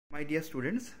My dear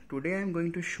students, today I am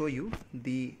going to show you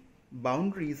the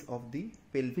boundaries of the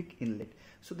pelvic inlet.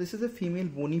 So this is a female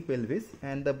bony pelvis,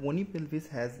 and the bony pelvis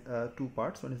has two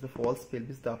parts. One is the false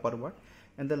pelvis, the upper part,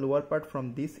 and the lower part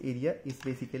from this area is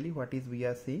basically what is we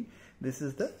are seeing. This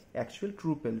is the actual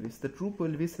true pelvis. The true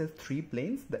pelvis has three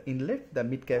planes: the inlet, the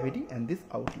mid cavity, and this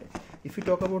outlet. If we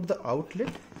talk about the outlet,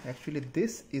 actually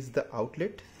this is the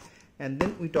outlet, and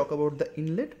then we talk about the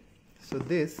inlet. So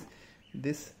this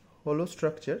hollow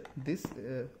structure, this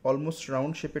almost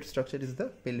round shaped structure is the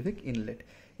pelvic inlet.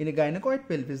 In a gynecoid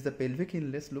pelvis, the pelvic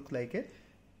inlets look like a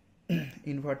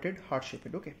inverted heart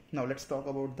shaped. Okay, now let's talk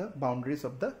about the boundaries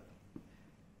of the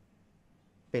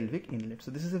pelvic inlet. So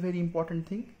this is a very important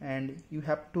thing, and you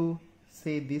have to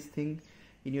say this thing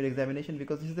in your examination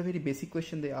because this is a very basic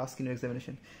question they ask in your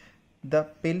examination. The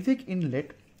pelvic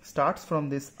inlet starts from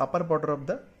this upper border of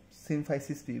the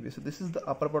symphysis pubis. So this is the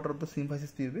upper border of the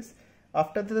symphysis pubis.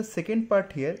 After the second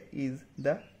part here is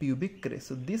the pubic crest.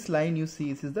 So this line you see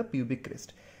is the pubic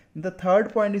crest. The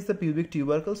third point is the pubic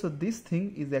tubercle. So this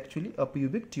thing is actually a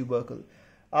pubic tubercle.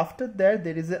 After that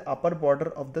there is a upper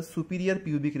border of the superior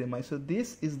pubic rami. So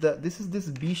this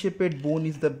B-shaped bone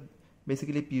is the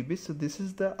basically pubis. So this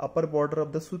is the upper border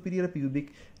of the superior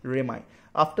pubic rami.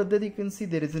 After that you can see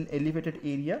there is an elevated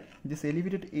area. This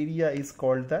elevated area is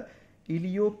called the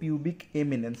iliopubic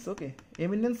eminence. Okay,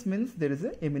 eminence means there is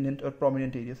a eminent or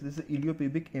prominent area. So this is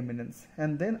iliopubic eminence,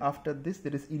 and then after this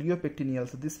there is iliopectineal.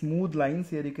 So this smooth lines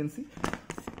here you can see,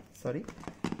 here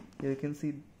you can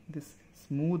see this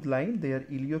smooth line, they are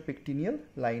iliopectineal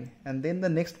line. And then the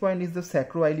next point is the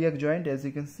sacroiliac joint. As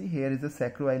you can see, here is the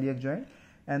sacroiliac joint,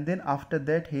 and then after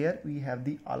that here we have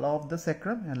the ala of the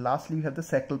sacrum, and lastly we have the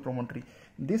sacral promontory.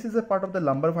 This is a part of the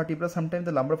lumbar vertebra. Sometimes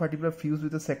the lumbar vertebra fuse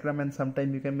with the sacrum, and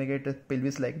sometimes you can make it a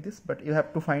pelvis like this, but you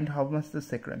have to find how much the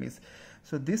sacrum is.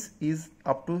 So this is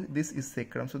up to this is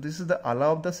sacrum. So this is the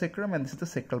ala of the sacrum, and this is the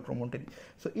sacral promontory.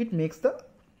 So it makes the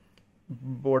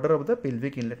border of the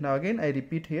pelvic inlet. Now again I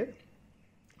repeat here.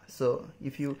 So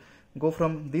if you go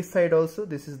from this side also,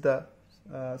 this is the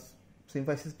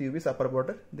symphysis pubis upper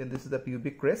border, then this is the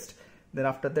pubic crest, then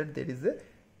after that there is a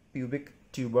pubic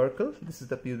tubercle. This is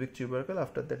the pubic tubercle.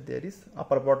 After that there is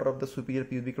upper border of the superior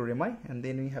pubic rami, and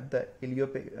then we have the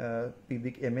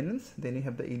iliopubic eminence, then we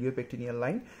have the iliopectineal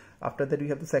line. After that we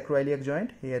have the sacroiliac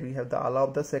joint. Here we have the ala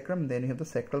of the sacrum, then we have the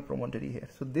sacral promontory here.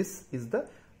 So this is the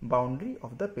boundary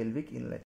of the pelvic inlet.